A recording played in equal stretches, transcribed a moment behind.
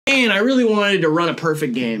Man, I really wanted to run a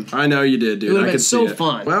perfect game. I know you did, dude. It would have I been could so see it.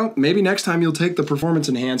 fun. Well, maybe next time you'll take the performance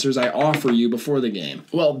enhancers I offer you before the game.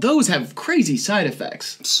 Well, those have crazy side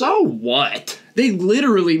effects. So what? They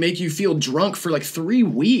literally make you feel drunk for like 3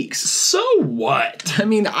 weeks. So what? I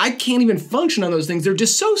mean, I can't even function on those things. They're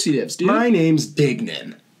dissociatives, dude. My name's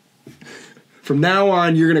Dignan. From now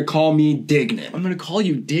on, you're gonna call me Dignan. I'm gonna call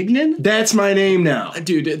you Dignan? That's my name now.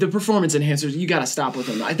 Dude, the performance enhancers, you gotta stop with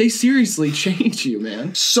them. They seriously change you,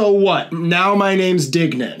 man. So what? Now my name's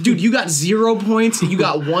Dignan. Dude, you got 0 points. You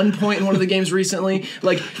got 1 point in one of the games recently.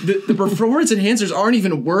 Like, the performance enhancers aren't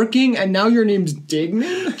even working, and now your name's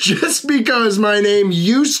Dignan? Just because my name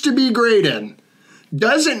used to be Graydon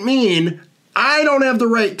doesn't mean I don't have the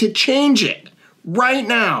right to change it right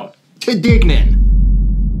now to Dignan.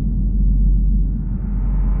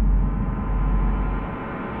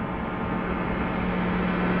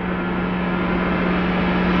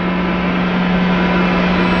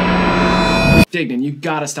 Dignan, you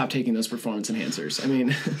gotta stop taking those performance enhancers. I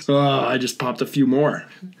mean... I just popped a few more.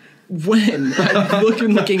 When? I've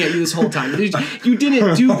been looking at you this whole time. You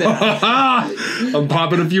didn't do that. I'm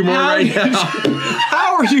popping a few more right now.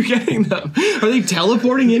 How are you getting them? Are they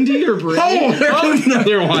teleporting into your brain? Oh, there's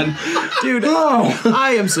another one. Dude,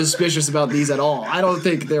 I am suspicious about these at all. I don't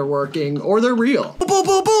think they're working or they're real. Boo, boo,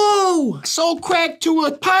 boo, boo! Sold crack to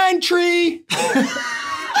a pine tree.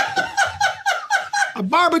 A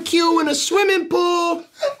barbecue in a swimming pool.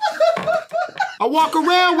 I walk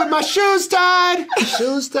around with my shoes tied.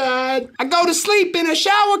 Shoes tied. I go to sleep in a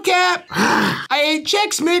shower cap. I ate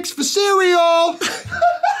Chex Mix for cereal.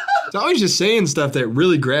 He's always just saying stuff that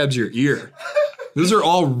really grabs your ear. Those are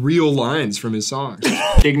all real lines from his songs.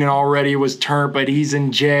 Dignan already was turned, but he's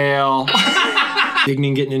in jail.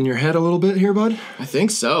 Dignan getting in your head a little bit here, bud? I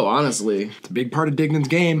think so, honestly. It's a big part of Dignan's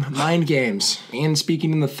game, mind games, and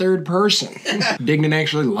speaking in the third person. Dignan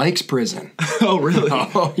actually likes prison. Oh, really?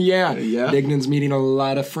 Oh, yeah. Yeah? Dignan's meeting a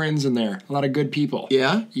lot of friends in there, a lot of good people.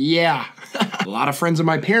 Yeah? Yeah. A lot of friends of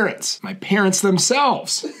my parents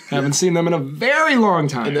themselves. Haven't seen them in a very long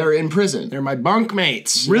time. And they're in prison. They're my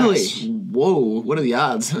bunkmates. Really? Yes. Whoa, what are the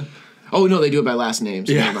odds? Oh, no, they do it by last names.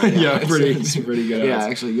 So Yeah, yeah, pretty good odds. Yeah,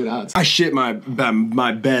 actually good odds. I shit my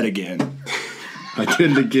bed again. I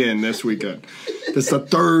did it again this weekend. This is the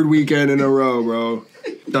 3rd weekend in a row, bro.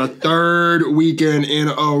 The 3rd weekend in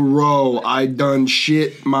a row, I done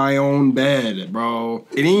shit my own bed, bro.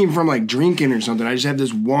 It ain't even from like drinking or something. I just have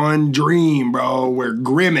this one dream, bro, where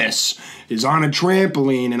Grimace is on a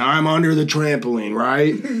trampoline and I'm under the trampoline,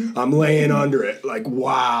 right? I'm laying under it. Like,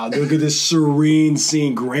 wow, look at this serene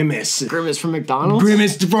scene. Grimace. Grimace from McDonald's?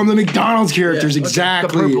 Grimace from the McDonald's characters, Yeah,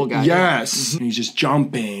 exactly. the purple guy. Yes. And he's just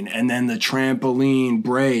jumping, and then the trampoline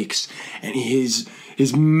breaks, and his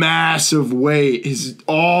massive weight,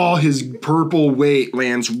 all his purple weight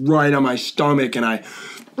lands right on my stomach, and I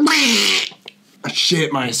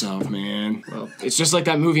shit myself, man. Well, it's just like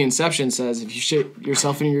that movie Inception says, if you shit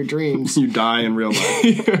yourself in your dreams. You die in real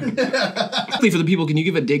life. For the people, can you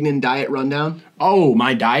give a Dignan diet rundown? Oh,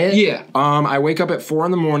 my diet? Yeah. I wake up at 4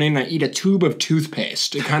 in the morning, I eat a tube of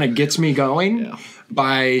toothpaste. It kind of gets me going. Yeah.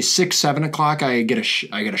 By 6, 7 o'clock, I get a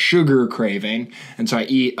sugar craving, and so I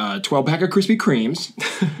eat a 12-pack of Krispy Kremes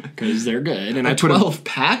because they're good. And I put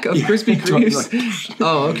 12-pack of Krispy Kremes?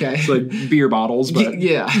 Oh, okay. It's like beer bottles, but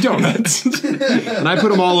yeah, donuts. And I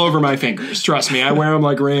put them all over my fingers. Trust me, I wear them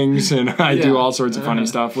like rings, and I do all sorts of funny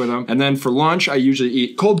stuff with them. And then for lunch, I usually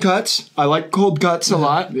eat cold cuts. I like cold cuts a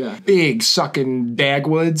lot. Yeah. Big sucking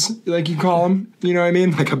Dagwoods, like you call them. You know what I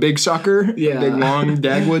mean? Like a big sucker. Yeah. A big long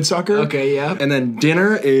Dagwood sucker. Okay, yeah. And then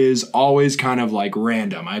dinner is always kind of like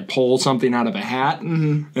random. I pull something out of a hat,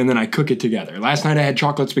 and then I cook it together. Last night I had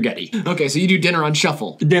chocolate spaghetti. Okay, so you do dinner on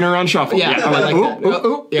shuffle. Dinner on shuffle. Yeah, I like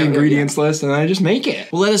that. Yeah, ingredients list, and I just make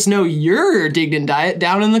it. Well, let us know your Dignan diet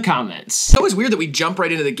down in the comments. It's always weird that we jump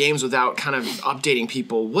right into the games without kind of updating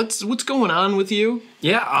people. What's going on with you?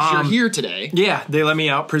 Yeah, You're here today. Yeah, they let me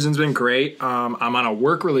out. Prison's been great. I'm on a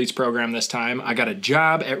work release program this time. I got a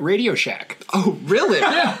job at Radio Shack. Oh, really?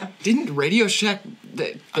 Yeah. Didn't Radio Shack,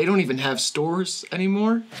 they don't even have stores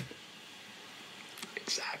anymore?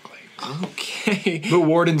 Exactly. Okay. The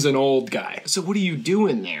warden's an old guy. So what are you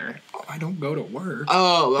doing there? Oh, I don't go to work.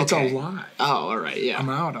 Oh, okay. It's a lie. Oh, all right, yeah. I'm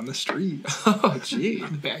out on the street. Oh, gee.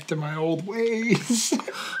 I'm back to my old ways.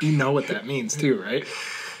 You know what that means too, right?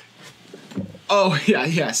 Oh,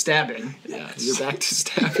 yeah, stabbing. Yeah, you're back to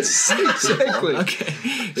stabbing. Exactly. Okay.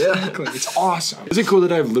 Exactly. It's awesome. Is it cool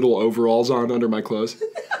that I have little overalls on under my clothes?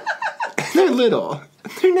 They're little.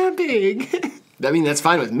 They're not big. I mean, that's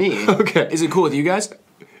fine with me. Okay. Is it cool with you guys?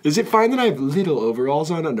 Is it fine that I have little overalls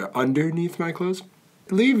on underneath my clothes?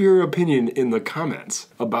 Leave your opinion in the comments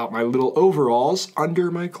about my little overalls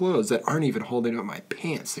under my clothes that aren't even holding up my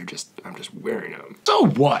pants. I'm just wearing them. So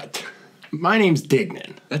what? My name's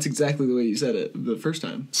Dignan. That's exactly the way you said it the first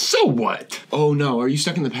time. So what? Oh no, are you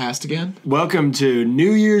stuck in the past again? Welcome to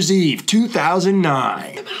New Year's Eve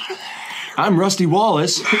 2009. I'm Rusty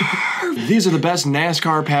Wallace. These are the best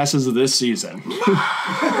NASCAR passes of this season.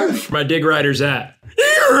 My dig riders at.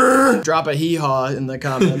 Drop a hee-haw in the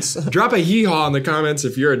comments. Drop a hee-haw in the comments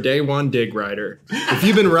if you're a day one dig rider. If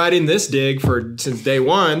you've been riding this dig since day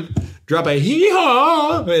one, drop a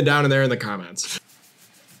hee-haw down in there in the comments.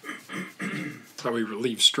 That's how we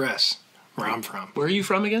relieve stress. Where I'm from. Where are you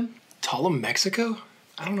from again? Tulum, Mexico?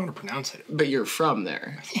 I don't know how to pronounce it. But you're from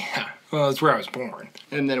there. Yeah, well, that's where I was born.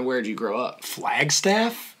 And then where'd you grow up?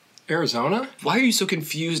 Flagstaff, Arizona? Why are you so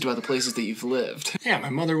confused about the places that you've lived? Yeah, my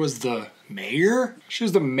mother was the mayor. She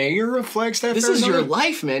was the mayor of Flagstaff, This Arizona. is your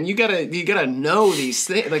life, man. You gotta know these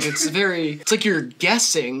things. Like it's like you're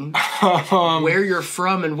guessing where you're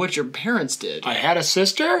from and what your parents did. I had a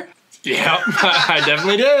sister? Yeah, I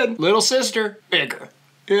definitely did. Little sister, bigger.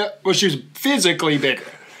 Yeah, well, she was physically bigger.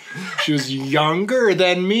 She was younger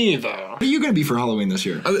than me, though. What are you gonna be for Halloween this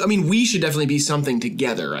year? I mean, we should definitely be something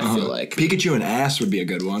together, I feel like. Pikachu and Ass would be a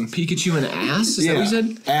good one. Pikachu and Ass? Is that what you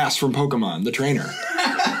said? Ass from Pokemon, the trainer.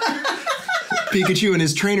 Pikachu and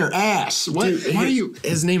his trainer, Ass. What? Dude, Why are you?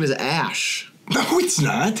 His name is Ash. No, it's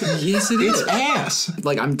not. Yes, it is. It's Ass.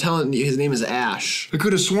 Like, I'm telling you, his name is Ash. I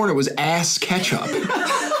could have sworn it was Ass Ketchup.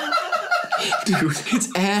 Dude,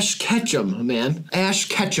 it's Ash Ketchum, man. Ash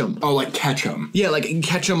Ketchum. Oh, like Ketchum. Yeah, like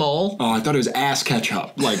catch 'em all. Oh, I thought it was Ass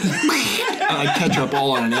Ketchup. Like ketchup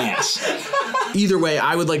all on an ass. Either way,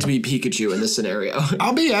 I would like to be Pikachu in this scenario.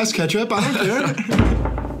 I'll be Ass Ketchup. I don't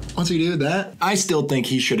care. Once we do that, I still think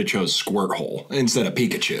he should have chose Squirtle instead of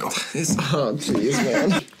Pikachu. Oh, jeez,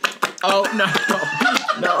 man. Oh, no.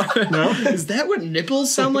 No. Is that what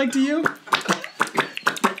nipples sound like to you?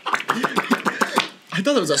 I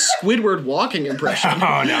thought that was a Squidward walking impression.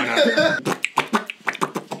 Oh, no.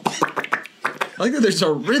 I like that there's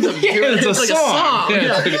a rhythm to it. it's a like song. a song.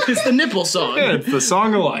 Yeah. It's the nipple song. Yeah, it's the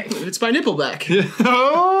song of life. It's by Nickelback.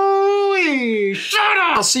 Holy shut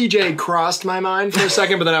up! CJ crossed my mind for a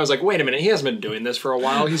second, but then I was like, wait a minute, he hasn't been doing this for a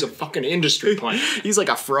while. He's a fucking industry plant. He's like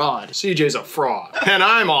a fraud. CJ's a fraud. And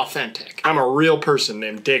I'm authentic. I'm a real person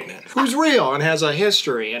named Dignan, who's real and has a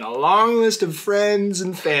history and a long list of friends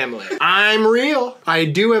and family. I'm real. I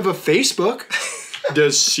do have a Facebook.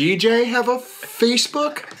 Does CJ have a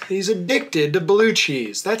Facebook? He's addicted to blue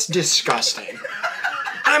cheese. That's disgusting.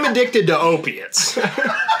 I'm addicted to opiates.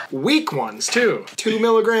 Weak ones, too. 2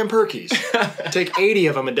 milligram Perkies. Take 80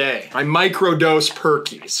 of them a day. I microdose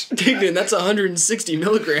Perkies. Dignan, that's 160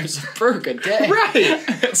 milligrams of perk a day. Right.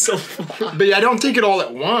 That's so fun. But I don't take it all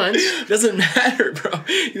at once. Doesn't matter, bro.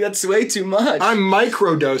 That's way too much. I'm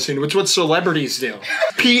microdosing, which is what celebrities do.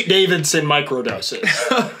 Pete Davidson microdoses.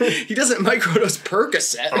 He doesn't microdose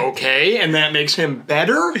Percocet. Okay, and that makes him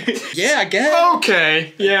better? Yeah, I guess.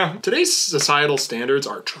 Okay, yeah. Today's societal standards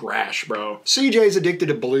are trash, bro. CJ's addicted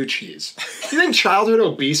to blue cheese. You think childhood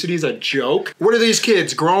obesity is a joke? What are these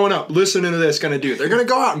kids growing up listening to this gonna do? They're gonna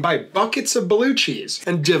go out and buy buckets of blue cheese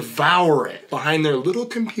and devour it behind their little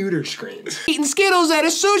computer screens. Eating Skittles at a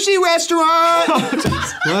sushi restaurant.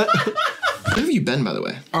 What? Where have you been, by the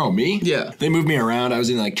way? Oh, me? Yeah. They moved me around. I was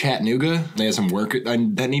in like Chattanooga. They had some work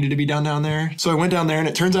that needed to be done down there. So I went down there and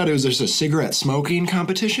it turns out it was just a cigarette smoking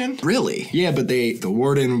competition. Really? Yeah, but the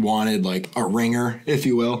warden wanted like a ringer, if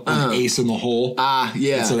you will, an ace in the hole. Ah,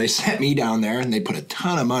 yeah. And so they sent me down there and they put a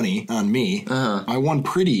ton of money on me. I won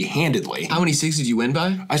pretty handedly. How many cigs did you win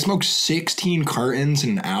by? I smoked 16 cartons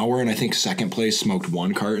in an hour and I think second place smoked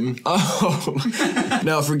 1 carton. Oh.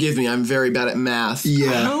 No, forgive me. I'm very bad at math.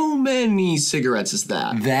 Yeah. How many cigarettes is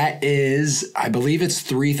that? That is, I believe it's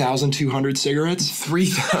 3,200 cigarettes.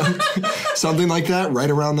 3,000. Something like that, right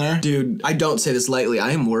around there. Dude, I don't say this lightly.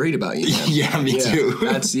 I am worried about you, man. Yeah, me too.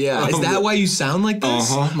 That's, yeah. Is that why you sound like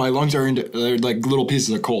this? Uh-huh. My lungs are they're like little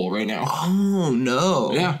pieces of coal right now. Oh,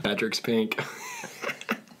 no. Yeah. Patrick's pink.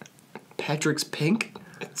 Patrick's pink?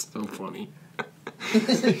 It's so funny.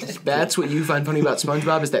 That's what you find funny about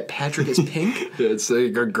SpongeBob, is that Patrick is pink? It's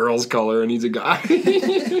like a girl's color and he's a guy.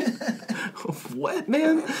 What,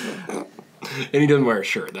 man? And he doesn't wear a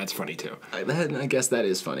shirt. That's funny too. I guess that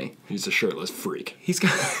is funny. He's a shirtless freak. He's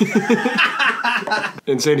got...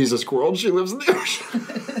 And Sandy's a squirrel and she lives in the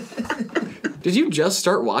ocean. Did you just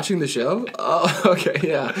start watching the show? Oh, okay,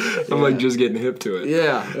 yeah. I'm like just getting hip to it.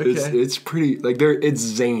 Yeah, okay. It's pretty, like it's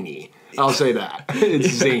zany. I'll say that. It's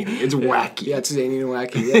zany. It's wacky. Yeah, it's zany and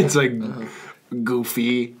wacky. Yeah. It's like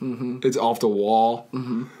goofy. It's off the wall.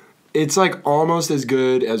 It's like almost as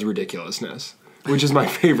good as Ridiculousness, which is my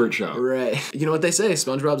favorite show. Right. You know what they say?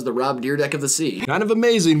 SpongeBob's the Rob Dyrdek of the sea. Kind of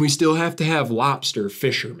amazing we still have to have lobster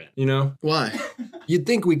fishermen, you know? Why? You'd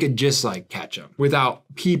think we could just like catch them without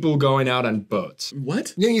people going out on boats.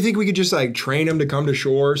 What? Yeah, you think we could just like train them to come to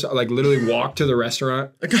shore, so, like literally walk to the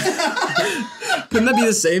restaurant? Couldn't that be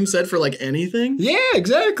the same set for like anything? Yeah,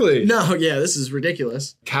 exactly. No, yeah, this is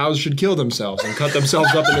ridiculous. Cows should kill themselves and cut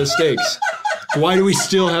themselves up into steaks. Why do we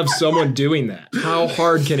still have someone doing that? How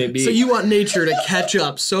hard can it be? So you want nature to catch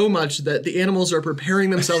up so much that the animals are preparing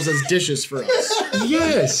themselves as dishes for us?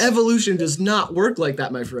 Yes. Evolution does not work like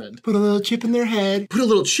that, my friend. Put a little chip in their head. Put a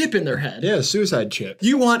little chip in their head. Yeah, suicide chip.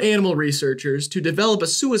 You want animal researchers to develop a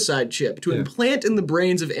suicide chip to implant in the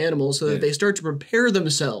brains of animals so that they start to prepare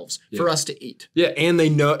themselves for us to eat. Yeah, and they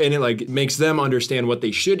know, and it like makes them understand what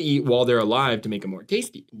they should eat while they're alive to make it more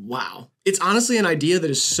tasty. Wow. It's honestly an idea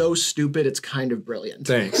that is so stupid, it's kind of brilliant.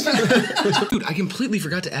 Thanks. Dude, I completely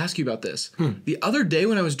forgot to ask you about this. The other day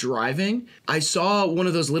when I was driving, I saw one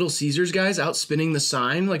of those Little Caesars guys out spinning the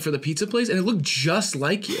sign like for the pizza place, and it looked just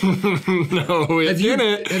like you. No, it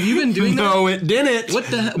didn't. Have you been doing that? No, it didn't. What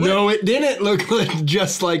the heck? No, it didn't look like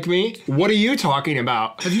just like me. What are you talking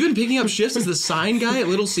about? Have you been picking up shifts as the sign guy at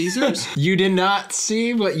Little Caesars? You did not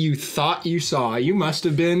see what you thought you saw. You must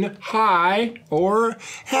have been high or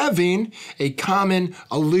having a common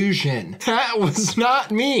illusion. That was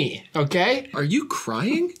not me, okay? Are you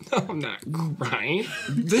crying? No, I'm not crying.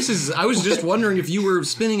 I was just wondering if you were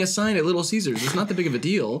spinning a sign at Little Caesars. It's not that big of a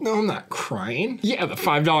deal. No, I'm not crying. Yeah, the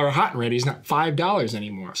 $5 hot and ready is not $5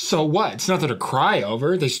 anymore. So what? It's nothing to cry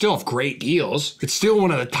over. They still have great deals. It's still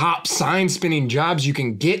one of the top sign spinning jobs you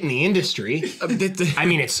can get in the industry. I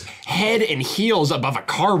mean, it's head and heels above a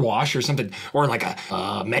car wash or something, or like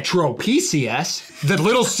a Metro PCS. The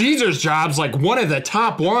Little Caesars job's like one of the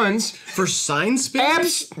top ones. For sign spinning?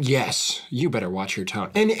 Yes, you better watch your tone.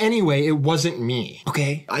 And anyway, it wasn't me,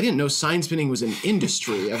 okay? I didn't know sign spinning was an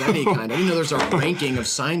industry of any kind. I didn't know there's a ranking of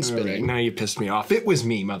sign spinning. Right, now you pissed me off. It was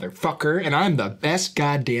me, motherfucker, and I'm the best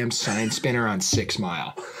goddamn sign spinner on 6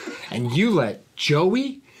 Mile. And you let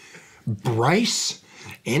Joey, Bryce,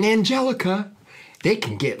 and Angelica, they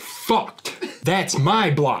can get fucked. That's my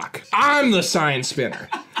block. I'm the sign spinner.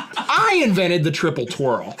 I invented the triple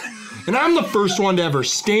twirl. And I'm the first one to ever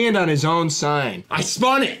stand on his own sign. I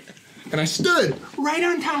spun it, and I stood right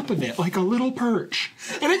on top of it like a little perch.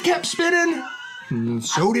 And it kept spinning, and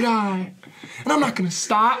so did I. And I'm not gonna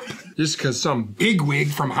stop just because some bigwig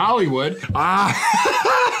from Hollywood.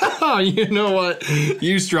 You know what?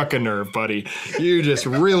 You struck a nerve, buddy. You just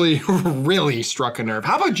really, really struck a nerve.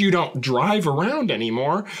 How about you don't drive around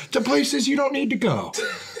anymore to places you don't need to go?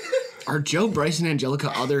 Are Joe, Bryce, and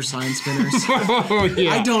Angelica other sign spinners? Oh,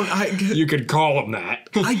 yeah. You could call them that.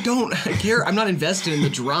 I don't care. I'm not invested in the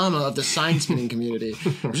drama of the sign spinning community.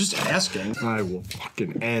 I'm just asking. I will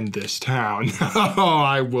fucking end this town. Oh,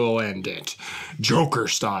 I will end it. Joker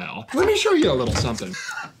style. Let me show you a little something.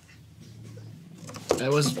 That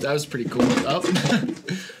was pretty cool. Oh.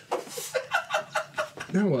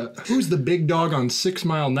 Now what? Who's the big dog on 6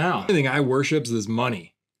 Mile now? The thing I worship's is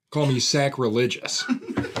money. Call me sacrilegious.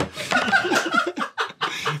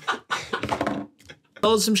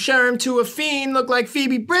 Sold some Sherm to a fiend, look like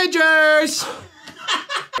Phoebe Bridgers.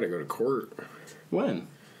 Gotta go to court When?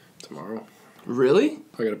 tomorrow. Really?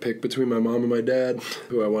 I gotta pick between my mom and my dad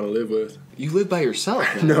who I want to live with. You live by yourself,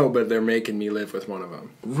 man. No, but they're making me live with one of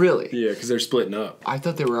them. Really? Yeah, because they're splitting up. I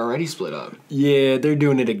thought they were already split up. Yeah, they're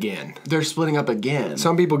doing it again. They're splitting up again.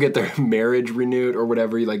 Some people get their marriage renewed or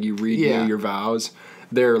whatever, like you renew your vows.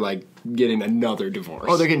 They're like getting another divorce.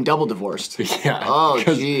 Oh, they're getting double divorced. Yeah. Oh,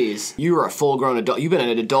 jeez. You are a full-grown adult. You've been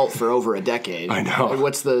an adult for over a decade. I know.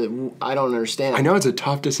 Like, I don't understand. I know it's a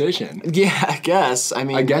tough decision. Yeah, I guess. I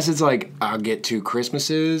mean, I guess it's like I'll get 2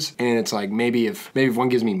 Christmases, and it's like maybe if one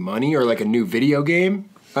gives me money or like a new video game,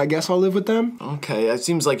 I guess I'll live with them. Okay, it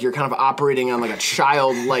seems like you're kind of operating on like a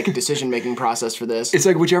childlike decision-making process for this. It's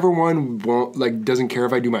like whichever one doesn't care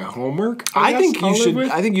if I do my homework. I think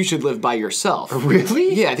you should live by yourself.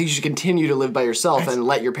 Really? Yeah, I think you should continue to live by yourself and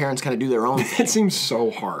let your parents kind of do their own thing. It seems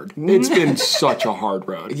so hard. It's been such a hard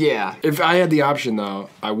road. Yeah. If I had the option though,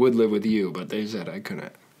 I would live with you, but they said I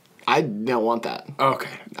couldn't. I don't want that.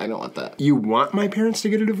 Okay. I don't want that. You want my parents to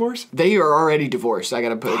get a divorce? They are already divorced. I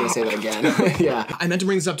gotta say that again. Yeah. I meant to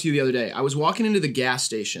bring this up to you the other day. I was walking into the gas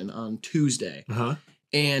station on Tuesday.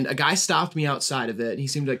 And a guy stopped me outside of it, and he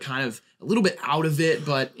seemed to kind of a little bit out of it,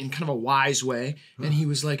 but in kind of a wise way. And he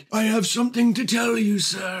was like, I have something to tell you,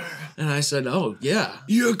 sir. And I said, oh, yeah.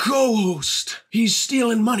 Your co-host, he's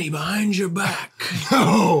stealing money behind your back.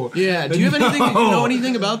 No. Yeah, do you have anything, you know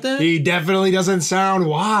anything about that? He definitely doesn't sound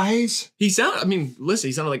wise. He sounded, I mean, listen,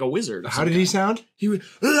 he sounded like a wizard. How did he sound? He was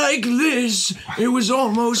like this. It was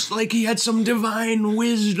almost like he had some divine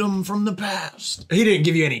wisdom from the past. He didn't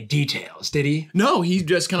give you any details, did he? No, he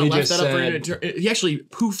just kind of left just that up for said- you to. He actually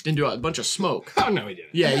poofed into a bunch of smoke. Oh, no, he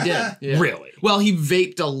didn't. Yeah, he did. Yeah. Really? Well, he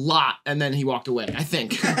vaped a lot and then he walked away, I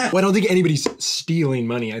think. Well, I don't think anybody's stealing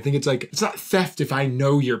money. I think it's like, it's not theft if I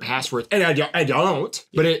know your password. And I don't.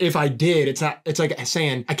 But if I did, it's not, it's like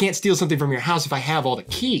saying, I can't steal something from your house if I have all the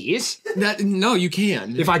keys. No, you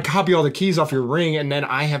can. If I copy all the keys off your ring and then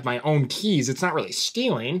I have my own keys, it's not really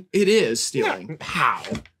stealing. It is stealing. How?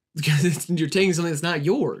 Because you're taking something that's not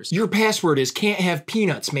yours. Your password is can't have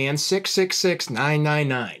peanuts, man.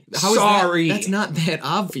 666999. How is Sorry. That's not that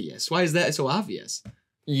obvious. Why is that so obvious?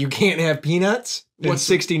 You can't have peanuts? And What's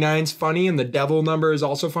 69's funny and the devil number is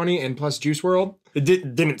also funny and plus Juice World? It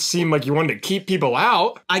didn't seem like you wanted to keep people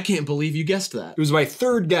out. I can't believe you guessed that. It was my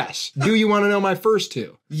third guess. Do you want to know my first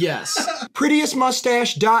two? Yes.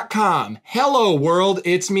 Prettiestmustache.com. Hello world,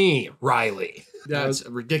 it's me, Riley. That's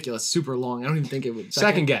ridiculous. Super long. I don't even think it would.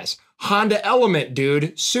 Second guess. Honda Element,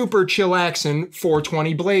 dude. Super chillaxin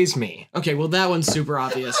 420 blaze me. Okay, well that one's super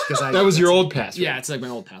obvious because That was your old password. Yeah, it's like my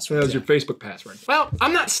old password. That was your Facebook password. Well,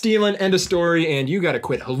 I'm not stealing, end of story, and you gotta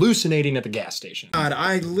quit hallucinating at the gas station. God,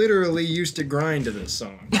 I literally used to grind to this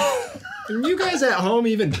song. Can you guys at home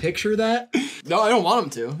even picture that? No, I don't want him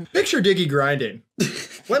to. Picture Diggy grinding.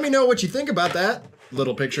 Let me know what you think about that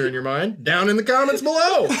little picture in your mind down in the comments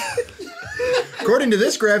below. According to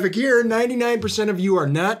this graphic here, 99% of you are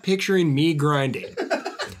not picturing me grinding.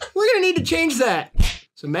 We're gonna need to change that.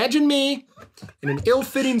 So imagine me in an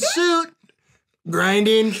ill-fitting suit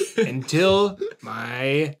grinding until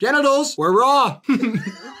my genitals were raw.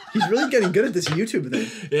 He's really getting good at this YouTube thing.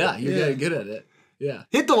 Yeah, you're getting good at it. Yeah.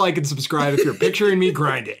 Hit the like and subscribe if you're picturing me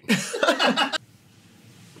grinding.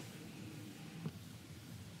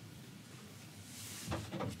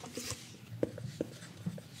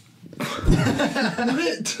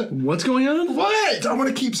 What's going on? What? I want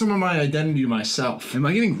to keep some of my identity to myself. Am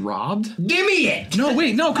I getting robbed? Give me it! No,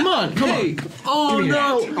 wait, no, come on, come on. Oh Give me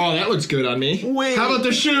no. that. Oh, that looks good on me. Wait. How about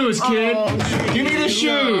the shoes, kid? Give me the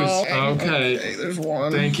shoes. Okay. Hey, there's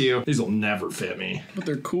one. Thank you. These will never fit me. But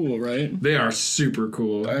they're cool, right? They are super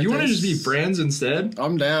cool. Aren't You want to they just be friends instead?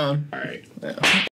 I'm down. All right. Yeah.